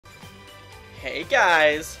Hey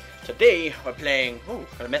guys! Today we're playing. Ooh,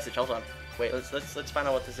 got a message. Hold on. Wait, let's find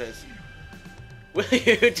out what this is. Will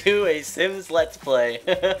you do a Sims Let's Play?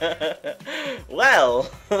 Well,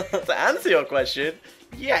 to answer your question,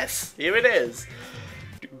 yes. Here it is.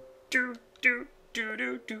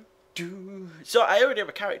 So I already have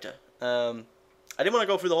a character. I didn't want to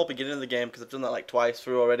go through the whole beginning of the game because I've done that like twice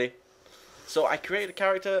through already. So I created a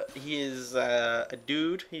character. He is a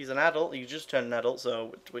dude. He's an adult. He just turned an adult,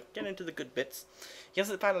 so we're getting into the good bits. He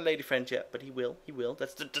hasn't found a lady friend yet, but he will. He will.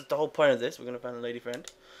 That's the whole point of this. We're gonna find a lady friend,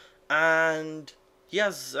 and he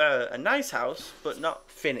has a nice house, but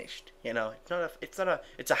not finished. You know, it's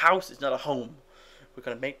a house. It's not a home. We're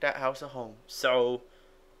gonna make that house a home. So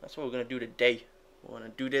that's what we're gonna do today. We're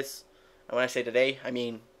gonna do this, and when I say today, I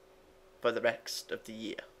mean for the rest of the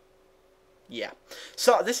year. Yeah,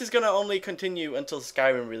 so this is going to only continue until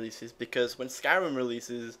Skyrim releases, because when Skyrim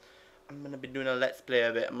releases, I'm going to be doing a Let's Play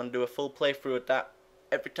of it. I'm going to do a full playthrough of that.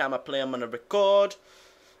 Every time I play, I'm going to record,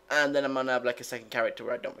 and then I'm going to have like a second character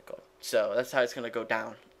where I don't record. So that's how it's going to go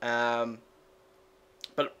down.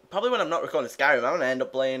 But probably when I'm not recording Skyrim, I'm going to end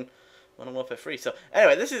up playing Modern Warfare 3. So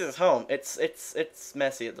anyway, this is his home. It's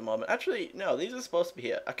messy at the moment. Actually, no, these are supposed to be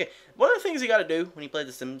here. Okay, one of the things you got to do when you play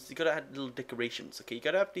The Sims, you got to add little decorations. Okay, you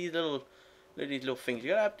got to have these little things. You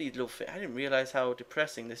gotta have these little things. I didn't realize how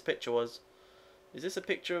depressing this picture was. Is this a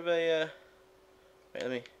picture of a? Wait,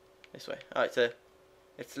 let me. This way. Oh,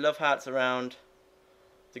 it's love hearts around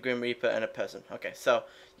the Grim Reaper and a person. Okay, so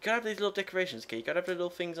you gotta have these little decorations. Okay, you gotta have the little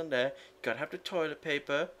things on there. You gotta have the toilet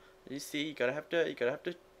paper. You see, you gotta have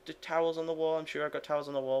the towels on the wall. I'm sure I got towels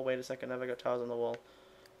on the wall. Wait a second, have I got towels on the wall?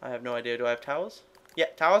 I have no idea. Do I have towels? Yeah,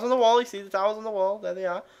 towels on the wall. You see the towels on the wall? There they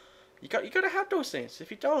are. You gotta have those things. If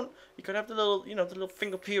you don't, you gotta have the little, the little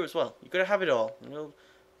finger pier as well. You gotta have it all. Little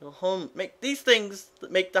home. Make these things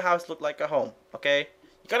that make the house look like a home. Okay,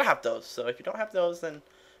 you gotta have those. So if you don't have those, then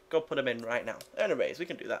go put them in right now. Anyways, we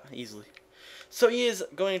can do that easily. So he is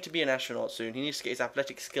going to be an astronaut soon. He needs to get his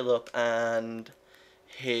athletic skill up and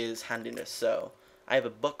his handiness. So I have a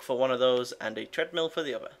book for one of those and a treadmill for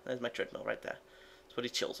the other. There's my treadmill right there. That's what he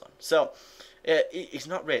chills on. So. He's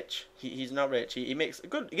not rich. He's not rich. He makes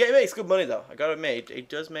good. Yeah, he makes good money though. I gotta admit, he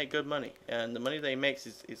does make good money, and the money that he makes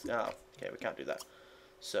is oh, okay. We can't do that.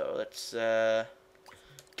 So let's go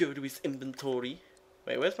to his inventory.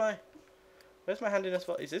 Wait, where's my handiness?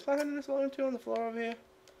 Is this my handiness volume 2 on the floor over here?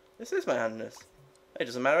 This is my handiness. It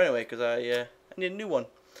doesn't matter anyway because I need a new one.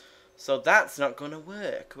 So that's not gonna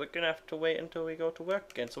work. We're gonna have to wait until we go to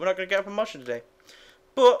work again. So we're not gonna get a promotion today.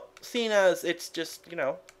 But seeing as it's just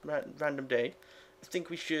random day, I think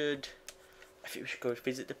we should go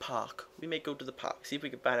visit the park. We may go to the park, see if we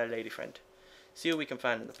can find a lady friend, see who we can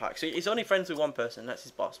find in the park. So he's only friends with one person, that's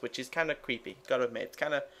his boss, which is kind of creepy. Gotta admit, it's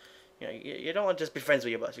kind of you don't want to just be friends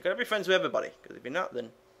with your boss. You gotta be friends with everybody, because if you're not, then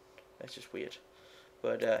that's just weird.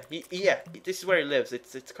 But yeah, this is where he lives.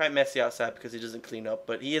 It's quite messy outside because he doesn't clean up,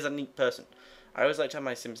 but he is a neat person. I always like to have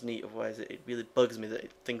my Sims neat, otherwise it really bugs me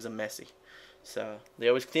that things are messy. So they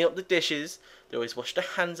always clean up the dishes, they always wash their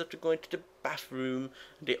hands after going to the bathroom,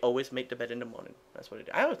 and they always make the bed in the morning. That's what I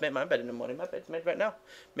do. I always make my bed in the morning. My bed's made right now.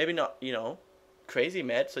 Maybe not, crazy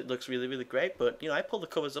made, so it looks really, really great, but, I pull the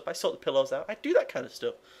covers up, I sort the pillows out, I do that kind of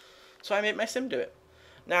stuff. So I make my Sim do it.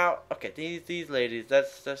 Now, okay, these ladies,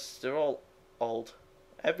 they're all old.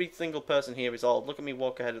 Every single person here is old. Look at me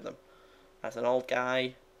walk ahead of them. That's an old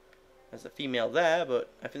guy. There's a female there,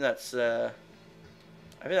 but I think that's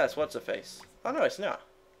what's her face. Oh no, it's not.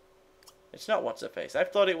 It's not what's her face. I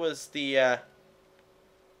thought it was the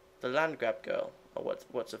land grab girl, or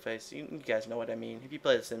what's her face. You guys know what I mean. If you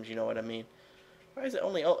play The Sims, you know what I mean. Why is it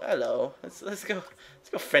only? Oh, hello. Let's go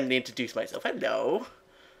friendly introduce myself. Hello.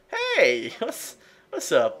 Hey,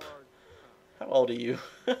 what's up? How old are you?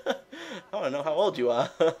 I want to know how old you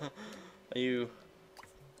are. Are you?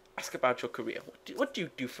 Ask about your career. What do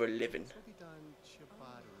you do for a living?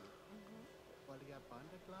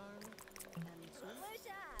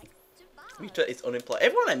 Rita is unemployed.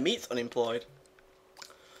 Everyone I meet's unemployed.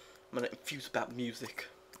 I'm gonna infuse about music.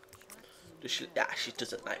 She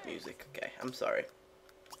doesn't like music. Okay, I'm sorry.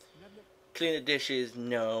 Clean the dishes?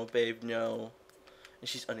 No, babe, no. And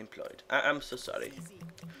she's unemployed. I'm so sorry.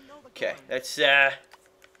 Okay, that's I'm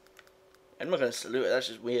not gonna salute her. That's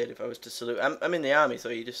just weird. If I was to salute, I'm in the army, so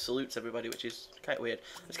he just salutes everybody, which is kind of weird.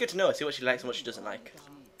 It's good to know. See what she likes and what she doesn't like.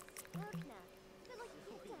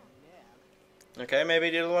 Okay, maybe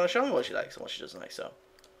he doesn't want to show me what she likes and what she doesn't like, so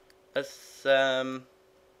let's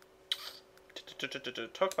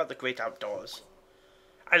talk about the great outdoors.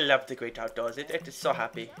 I love the great outdoors. It is so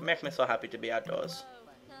happy. It makes me so happy to be outdoors.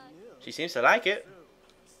 She seems to like it.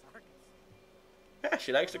 Yeah,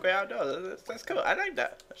 she likes the great outdoors. That's cool. I like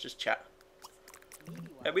that. Let's just chat.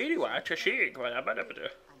 I really want to see what I'm gonna do.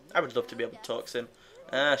 I would love to be able to talk to him.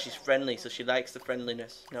 Ah, she's friendly, so she likes the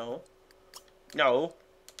friendliness. No. No.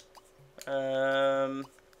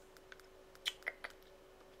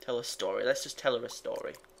 Tell a story. Let's just tell her a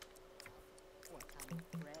story.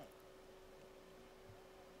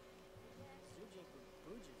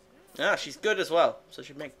 Ah, she's good as well. So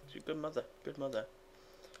she's a good mother. Good mother.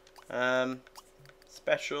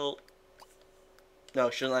 Special. No,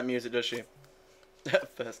 she doesn't like music, does she?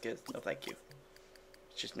 First kiss. No, thank you.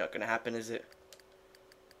 It's just not gonna happen, is it?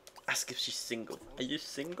 Ask if she's single. Are you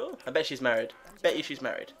single? I bet she's married. Bet you she's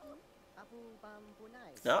married.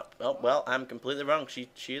 No. Oh, well, I'm completely wrong. She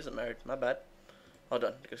isn't married. My bad. Hold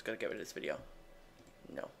on. Just gotta get rid of this video.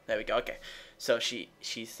 No. There we go. Okay. So she's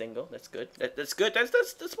single. That's good. That's good. That's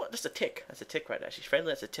a tick. That's a tick right there. She's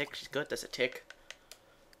friendly. That's a tick. She's good. That's a tick.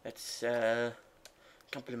 That's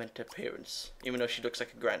compliment her appearance. Even though she looks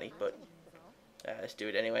like a granny, but let's do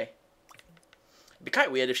it anyway. It'd be kind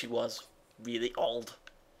of weird if she was really old.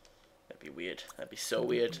 That'd be weird. That'd be so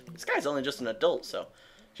weird. This guy's only just an adult, so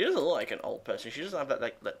she doesn't look like an old person. She doesn't have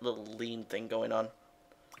that little lean thing going on,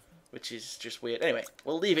 which is just weird. Anyway,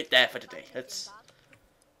 we'll leave it there for today. Let's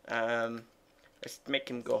make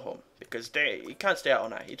him go home because he can't stay out all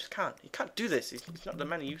night. He just can't. He can't do this. He's not the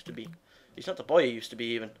man he used to be. He's not the boy he used to be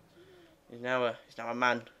even. He's now a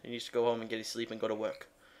man. He needs to go home and get his sleep and go to work.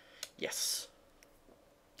 Yes.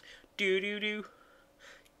 Do do do.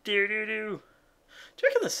 Do do do. Do you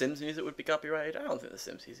reckon the Sims music would be copyrighted? I don't think the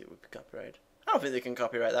Sims music would be copyrighted. I don't think they can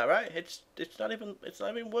copyright that, right? It's not even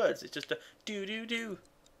words. It's just a do do do.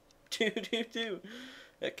 Do do do.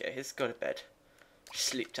 Okay, let's go to bed.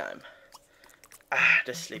 Sleep time. Ah,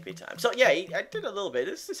 the sleepy time. So yeah, I did a little bit.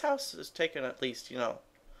 This house has taken at least, you know,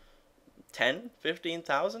 10,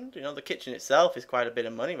 15,000. You know, the kitchen itself is quite a bit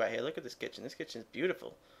of money right here. Look at this kitchen. This kitchen is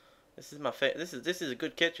beautiful. This is my this is a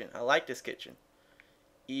good kitchen. I like this kitchen.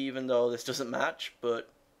 Even though this doesn't match, but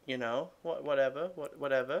you know, whatever.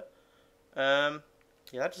 Yeah,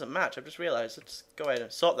 that doesn't match. I've just realized. Let's go ahead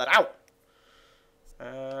and sort that out.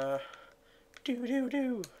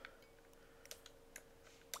 Do.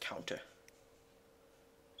 Counter.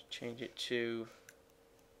 Change it to.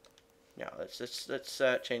 No, let's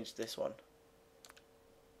change this one.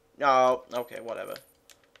 No, okay, whatever.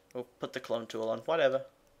 We'll put the clone tool on. Whatever.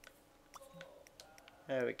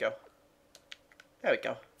 There we go. There we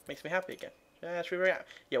go. Makes me happy again. Should we bring out?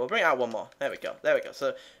 Yeah, we'll bring out one more. There we go. There we go.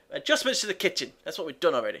 So, adjustments to the kitchen. That's what we've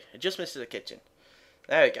done already. Adjustments to the kitchen.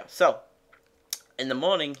 There we go. So, in the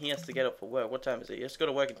morning, he has to get up for work. What time is it? He has to go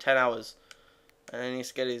to work in 10 hours. And he has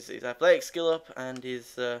to get his athletic skill up and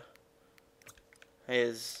his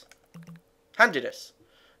handiness.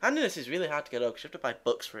 Handiness is really hard to get up because you have to buy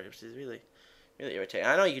books for it, which is really irritating.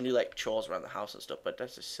 I know you can do like chores around the house and stuff, but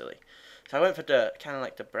that's just silly. So I went for the kind of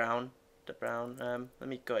like the brown. Let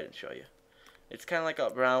me go ahead and show you. It's kind of like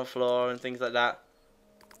got brown floor and things like that.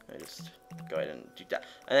 I just go ahead and do that.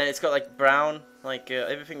 And then it's got like brown, like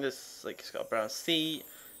everything that's like, it's got a brown seat,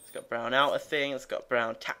 it's got brown outer thing, it's got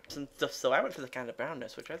brown taps and stuff. So I went for the kind of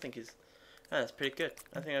brownness, which I think is, that's pretty good.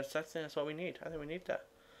 I think that's what we need. I think we need that.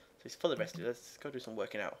 So he's fully rested. Let's go do some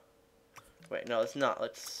working out. Wait, no, let's not.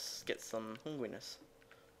 Let's get some hungriness.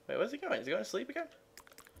 Wait, where's he going? Is he going to sleep again?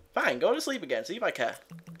 Fine, go to sleep again. See if I care.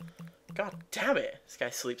 God damn it. This guy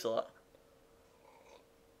sleeps a lot.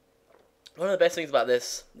 One of the best things about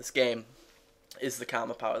this game is the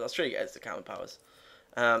camera powers. I'll show you guys the camera powers.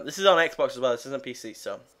 This is on Xbox as well. This is on PC,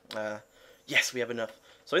 so yes, we have enough.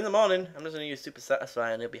 So in the morning, I'm just going to use Super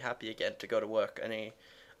Satisfy and he'll be happy again to go to work. And I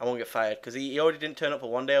won't get fired because he already didn't turn up for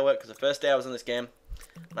one day of work because the first day I was in this game,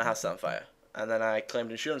 my house set on fire. And then I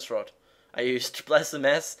claimed insurance fraud. I used Bless the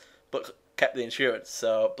Mess, but kept the insurance.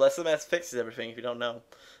 So Bless the Mess fixes everything if you don't know.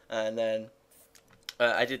 And then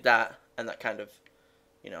I did that, and that kind of,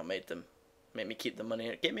 you know, made me keep the money.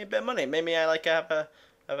 It gave me a bit of money. It made me have a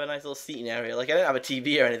nice little seating area. Like I didn't have a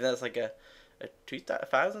TV or anything. That's like a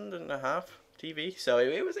 $2,500 TV. So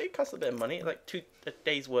it cost a bit of money, like a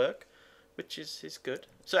day's work, which is good.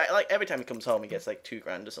 So like every time he comes home, he gets like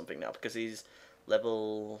 $2,000 or something now because he's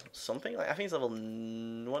level something. Like I think he's level.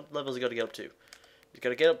 What level's he got to get up to? He's got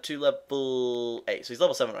to get up to level 8. So he's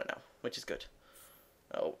level 7 right now, which is good.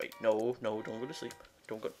 Oh wait, no, don't go to sleep.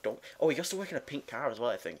 Don't. Oh, he has to work in a pink car as well,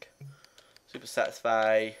 I think. Super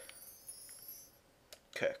Satisfy.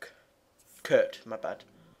 Kurt, my bad.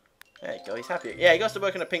 There you go, he's happy. Yeah, he goes to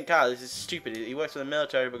work in a pink car. This is stupid. He works for the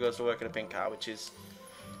military but goes to work in a pink car, which is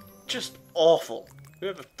just awful.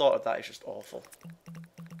 Whoever thought of that is just awful.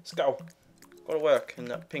 Let's go. Go to work in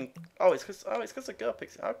that pink. Oh, it's because the girl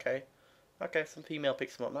picks it. Okay. Okay, some female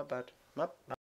picks him up. My bad. My